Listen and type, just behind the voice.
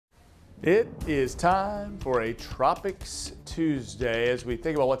It is time for a Tropics Tuesday as we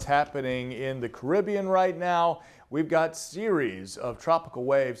think about what's happening in the Caribbean right now. We've got series of tropical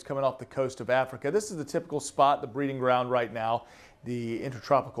waves coming off the coast of Africa. This is the typical spot, the breeding ground right now, the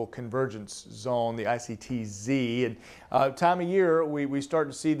Intertropical Convergence Zone, the ICTZ. And time of year, we start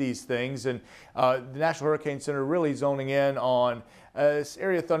to see these things. And the National Hurricane Center really zoning in on this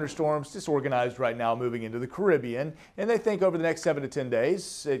area of thunderstorms disorganized right now moving into the Caribbean. And they think over the next 7 to 10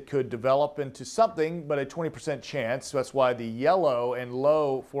 days, it could develop into something, but a 20% chance. So that's why the yellow and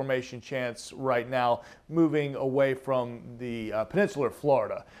low formation chance right now moving away from the peninsular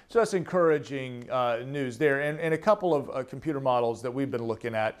Florida. So that's encouraging news there. And a couple of computer models that we've been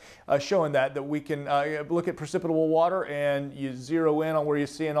looking at showing that we can look at precipitable water and you zero in on where you're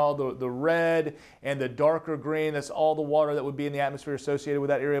seeing all the red and the darker green. That's all the water that would be in the atmosphere associated with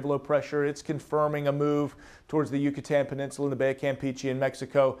that area of low pressure. It's confirming a move towards the Yucatan Peninsula and the Bay of Campeche in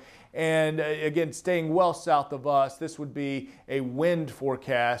Mexico. And again, staying well south of us, this would be a wind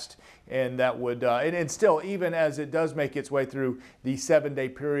forecast, and that would, and still, even as it does make its way through the 7-day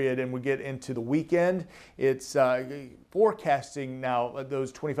period and we get into the weekend, it's forecasting now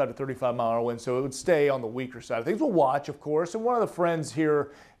those 25 to 35 mile winds, so it would stay on the weaker side of things. We'll watch, of course, and one of the friends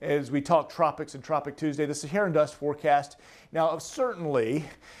here as we talk tropics and Tropic Tuesday, the Saharan dust forecast. Now, certainly,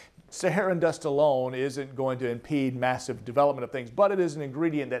 Saharan dust alone isn't going to impede massive development of things, but it is an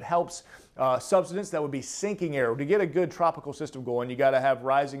ingredient that helps subsidence. That would be sinking air. To get a good tropical system going, you got to have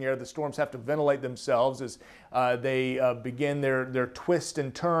rising air. The storms have to ventilate themselves as they begin their twist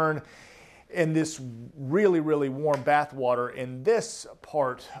and turn in this really, really warm bath water in this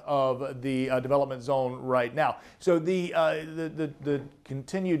part of the development zone right now. So the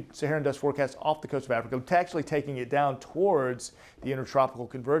continued Saharan dust forecast off the coast of Africa, actually taking it down towards the Intertropical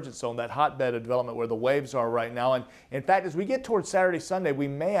Convergence Zone, that hotbed of development where the waves are right now. And in fact, as we get towards Saturday, Sunday, we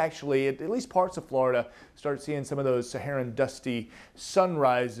may actually, at least parts of Florida, start seeing some of those Saharan dusty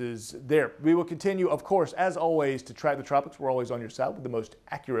sunrises there. We will continue, of course, as always, to track the tropics. We're always on your side with the most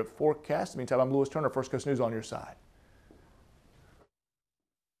accurate forecast. Meantime, I'm Lewis Turner, First Coast News on your side.